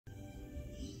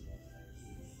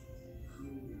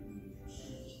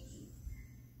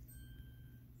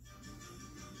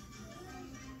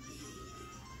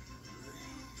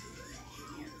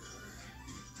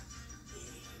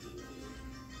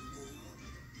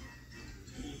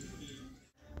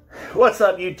What's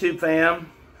up, YouTube fam?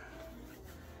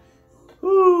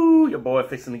 Woo, your boy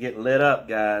fixing to get lit up,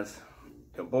 guys.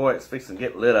 Your boy is fixing to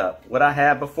get lit up. What I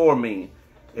have before me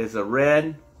is a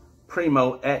Red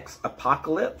Primo X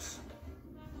Apocalypse.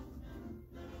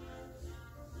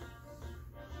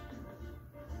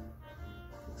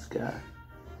 This guy.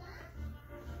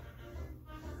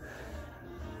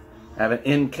 I have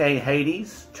an NK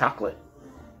Hades chocolate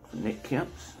from Nick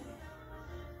Kemps.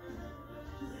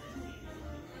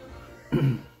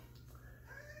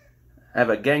 I have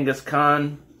a Ghenghis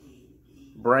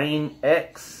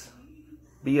BrainX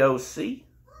BOC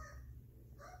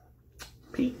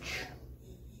peach.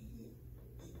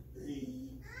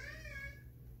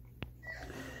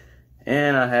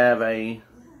 And I have a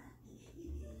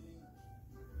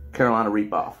Carolina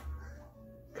Reaper.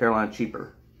 Carolina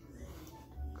Cheaper.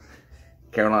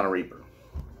 Carolina Reaper.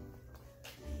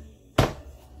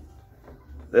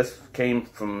 This came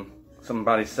from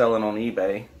somebody selling on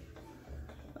eBay.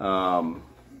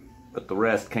 But the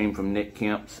rest came from Nick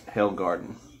Kemp's Hell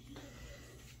Garden.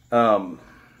 I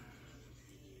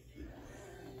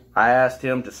asked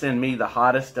him to send me the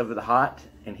hottest of the hot,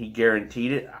 and he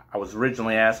guaranteed it. I was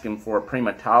originally asking for a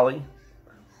Prima Tali,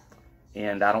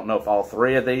 and I don't know if all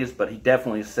three of these, but he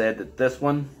definitely said that this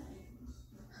one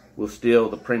will steal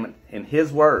the Prima, in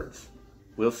his words,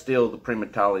 will steal the Prima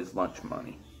Tali's lunch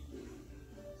money.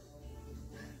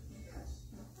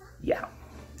 Yeah.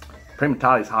 Prima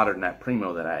Tali's hotter than that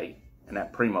Primo that I ate, and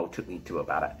that Primo took me to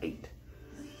about an 8.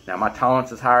 Now my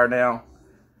tolerance is higher now,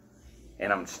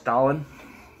 and I'm stalling.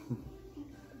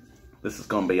 This is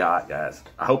going to be hot, guys.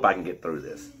 I hope I can get through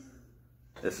this.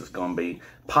 This is going to be,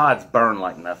 pods burn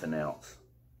like nothing else.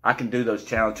 I can do those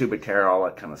challenge tuber tear, all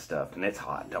that kind of stuff, and it's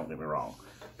hot, don't get me wrong.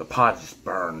 But pods just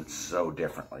burn so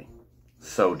differently.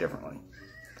 So differently.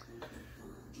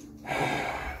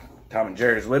 Tom and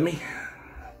Jerry's with me.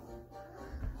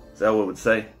 Zelda would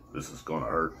say, this is gonna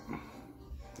hurt.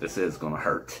 This is gonna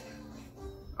hurt.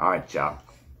 Alright, y'all.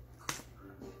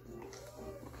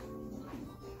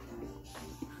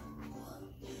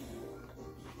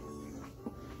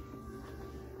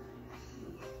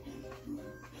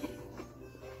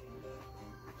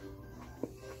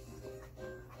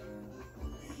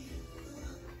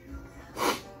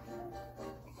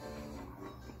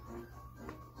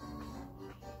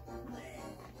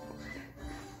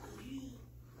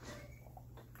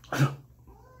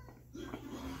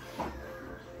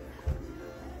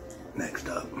 Next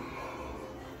up.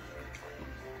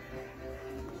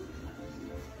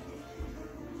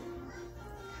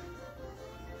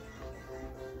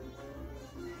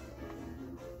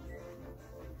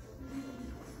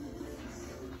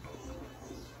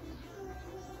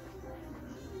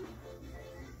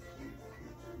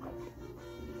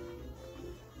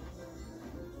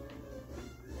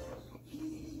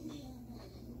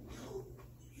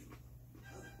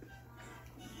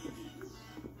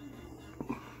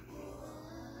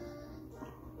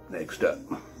 Next up.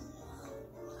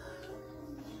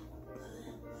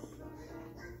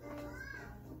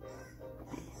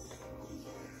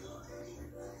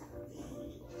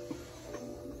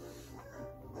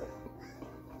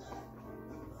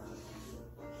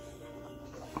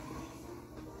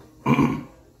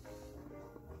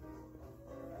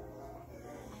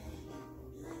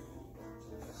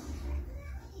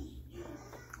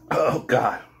 Oh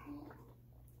God.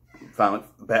 Finally,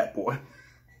 Bat Boy.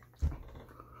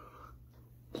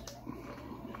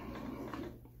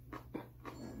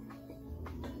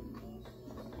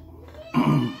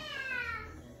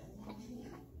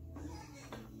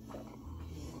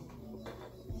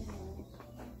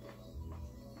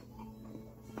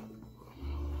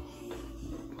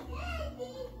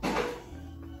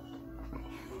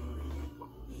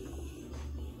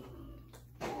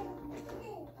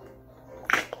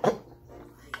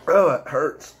 Oh, it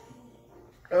hurts.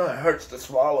 Oh, it hurts to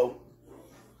swallow.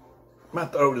 My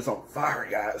throat is on fire,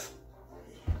 guys.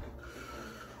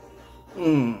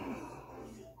 Oh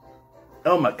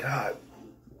my God.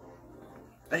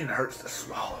 It hurts to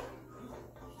swallow.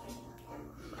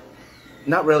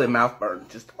 Not really mouth burn,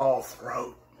 just all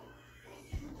throat.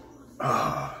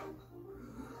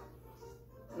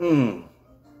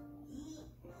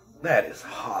 That is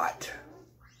hot.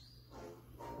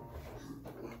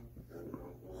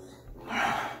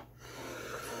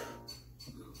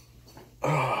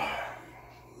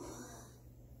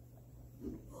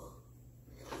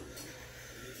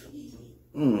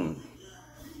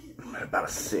 About a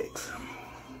 6.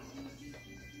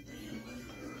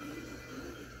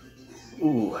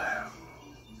 Ooh.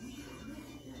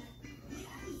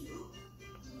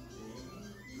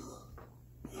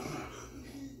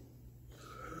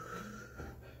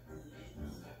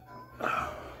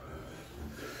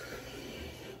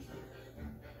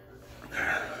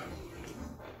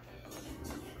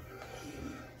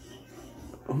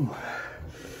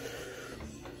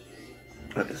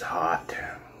 That is hot.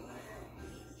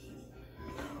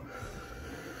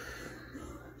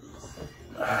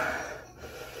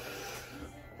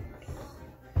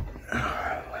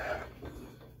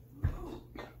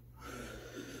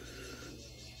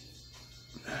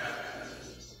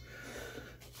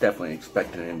 Definitely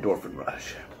expecting an endorphin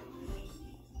rush.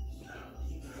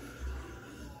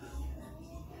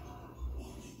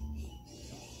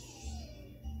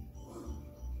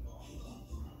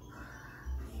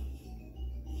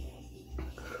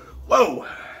 Whoa!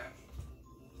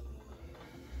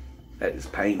 That is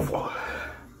painful.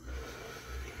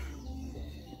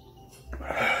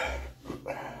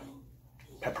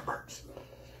 Pepper burns.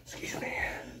 Excuse me.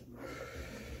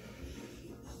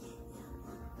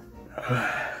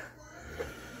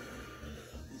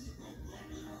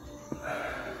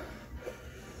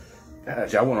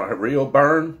 Guys, y'all want a real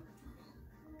burn?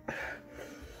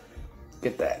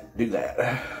 Get that. Do that.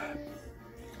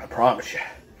 I promise you.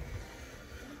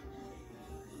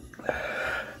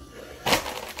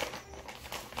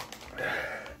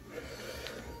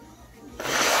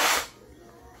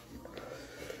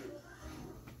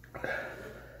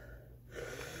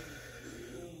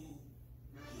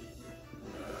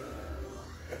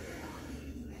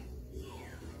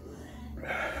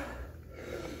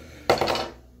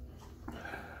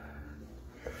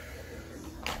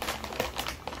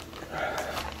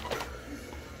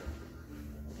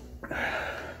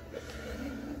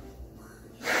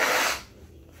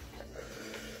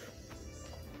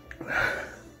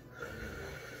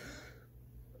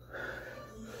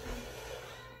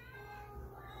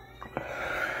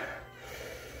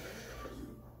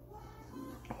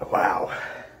 Wow.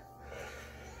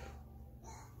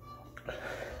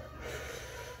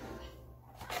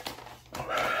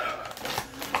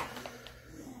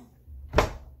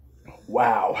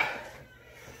 Wow.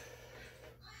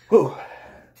 Whew.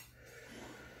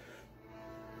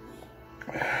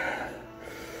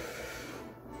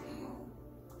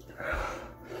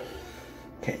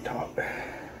 Can't talk.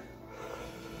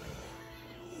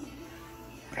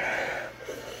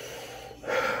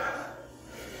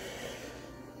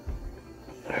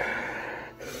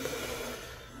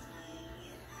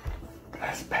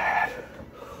 That's bad.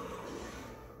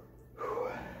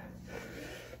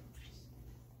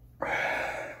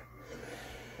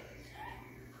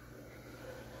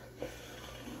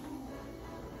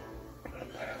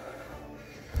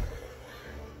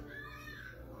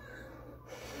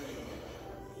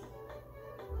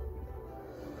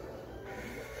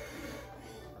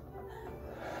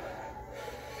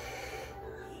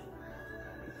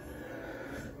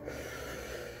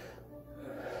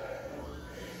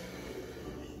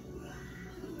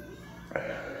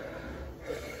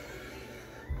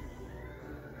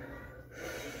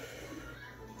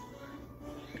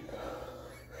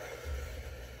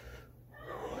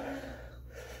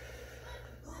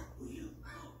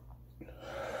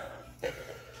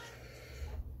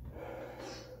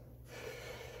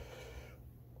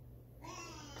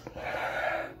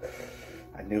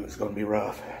 I knew it was going to be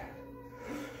rough.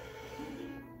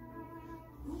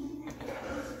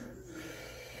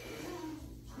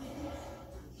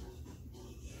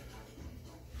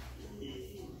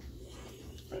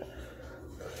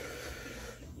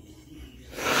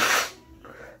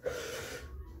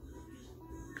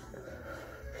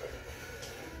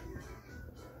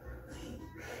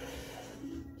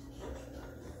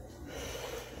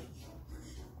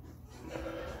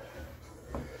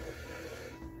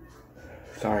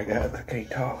 Sorry guys, I can't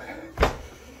talk.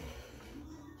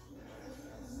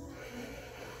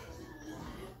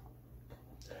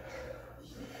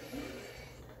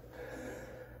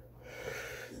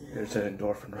 Here's an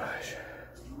endorphin rush.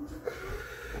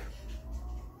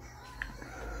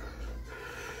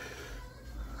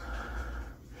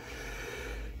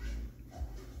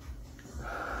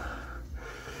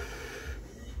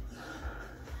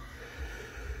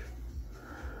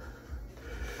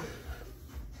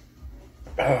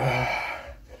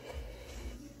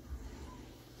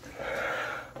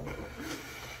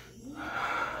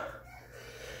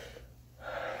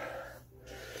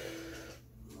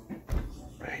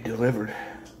 Delivered.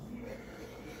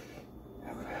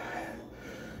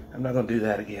 I'm not going to do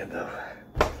that again though.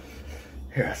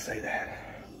 Here, I say that.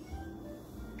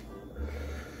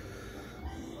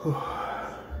 Whew.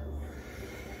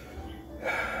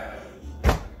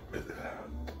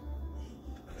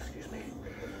 Excuse me.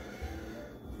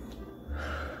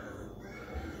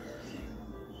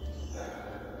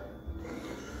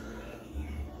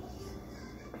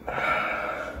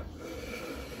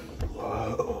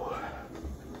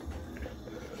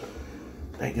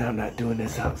 Thank God I'm not doing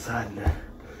this outside in the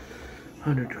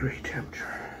 100-degree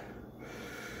temperature.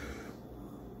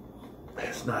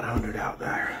 It's not 100 out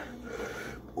there.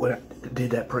 When I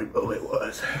did that Primo, it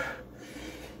was.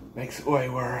 Makes it way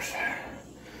worse.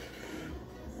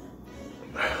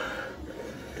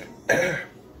 I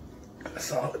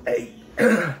saw an 8.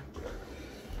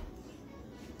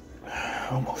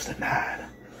 Almost a 9.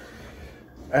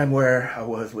 I'm where I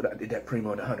was when I did that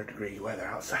Primo in 100-degree weather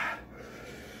outside.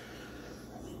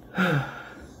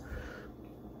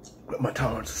 But my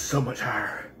tolerance is so much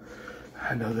higher.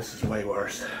 I know this is way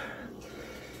worse.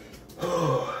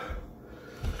 Oh.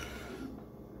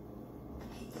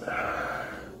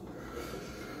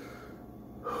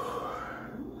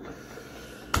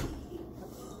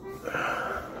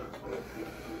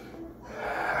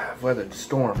 I've weathered the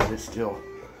storm, but it's still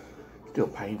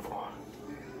painful.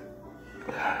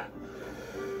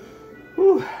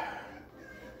 Whew.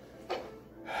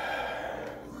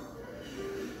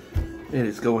 It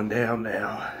is going down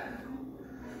now,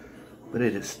 but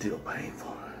it is still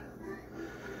painful.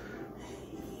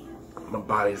 My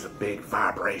body's a big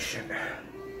vibration.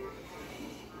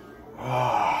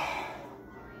 Oh.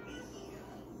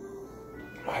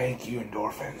 Thank you,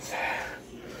 endorphins.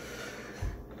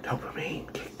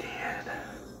 Dopamine kicked in.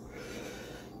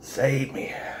 Saved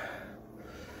me.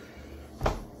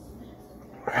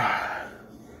 But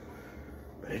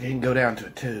it didn't go down to a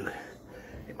 2.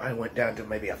 It might have went down to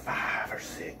maybe a 5 or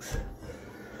 6.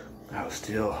 I was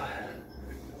still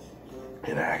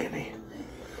in agony.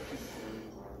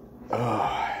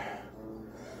 Oh.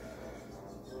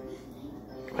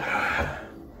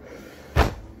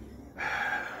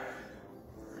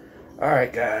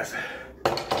 Alright guys,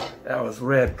 that was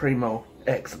Red Primo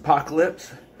X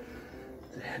Apocalypse.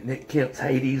 Nick Kemps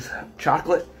Hades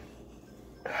chocolate.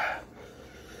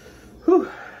 Whew.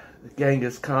 The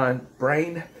Ghenghis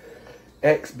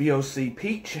BrainX BOC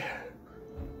peach.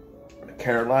 The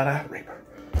Carolina Reaper.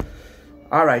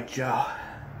 Alright y'all.